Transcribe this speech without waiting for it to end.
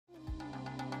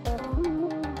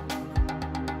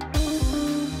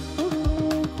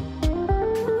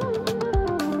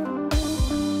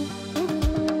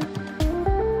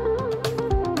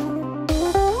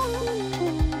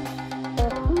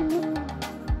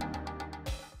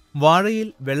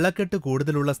വാഴയിൽ വെള്ളക്കെട്ട്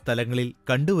കൂടുതലുള്ള സ്ഥലങ്ങളിൽ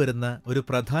കണ്ടുവരുന്ന ഒരു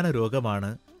പ്രധാന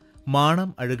രോഗമാണ് മാണം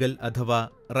അഴുകൽ അഥവാ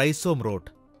റൈസോം റോട്ട്.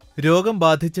 രോഗം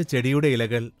ബാധിച്ച ചെടിയുടെ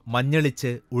ഇലകൾ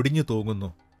മഞ്ഞളിച്ച് ഒടിഞ്ഞു തൂങ്ങുന്നു.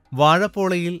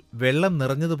 വാഴപ്പോളയിൽ വെള്ളം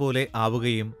നിറഞ്ഞതുപോലെ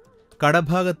ആവുകയും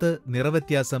കടഭാഗത്ത്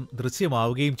നിറവ്യത്യാസം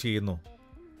ദൃശ്യമാവുകയും ചെയ്യുന്നു.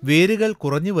 വേരുകൾ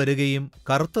കുറഞ്ഞു വരുകയും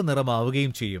കറുത്ത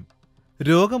നിറമാവുകയും ചെയ്യും.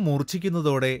 രോഗം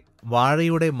മൂർച്ഛിക്കുന്നതോടെ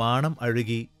വാഴയുടെ മാണം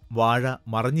അഴുകി വാഴ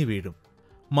മറഞ്ഞു വീഴും.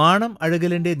 മാണം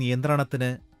അഴുകലിന്റെ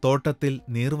നിയന്ത്രണത്തിന് തോട്ടത്തിൽ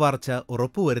നീർവാർച്ച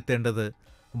ഉറപ്പുവരുത്തേണ്ടത്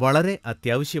വളരെ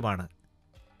അത്യാവശ്യമാണ്.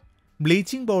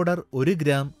 ബ്ലീച്ചിംഗ് പൗഡർ 1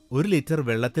 ഗ്രാം 1 ലിറ്റർ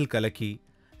വെള്ളത്തിൽ കലക്കി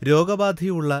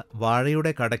രോഗബാധയുള്ള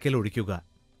വാഴയുടെ കടയ്ക്കൽ ഒഴിക്കുക.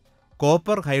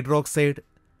 കോപ്പർ ഹൈഡ്രോക്സൈഡ്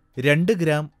 2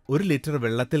 ഗ്രാം 1 ലിറ്റർ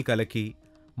വെള്ളത്തിൽ കലക്കി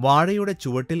വാഴയുടെ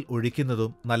ചുവട്ടിൽ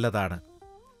ഒഴിക്കുന്നതും നല്ലതാണ്.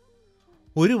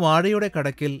 ഒരു വാഴയുടെ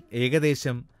കടയ്ക്കൽ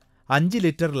ഏകദേശം 5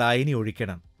 ലിറ്റർ ലായനി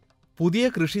ഒഴിക്കണം. പുതിയ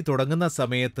കൃഷി തുടങ്ങുന്ന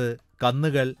സമയത്ത്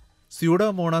കന്നുകൾ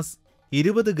സ്യൂഡോമോണസ്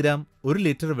 20 ഗ്രാം 1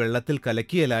 ലിറ്റർ വെള്ളത്തിൽ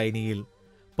കലക്കിയ ലായനിയിൽ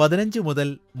 15 മുതൽ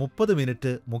 30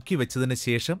 മിനിറ്റ് മുക്കിവെച്ചതിന്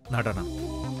ശേഷം നടണം.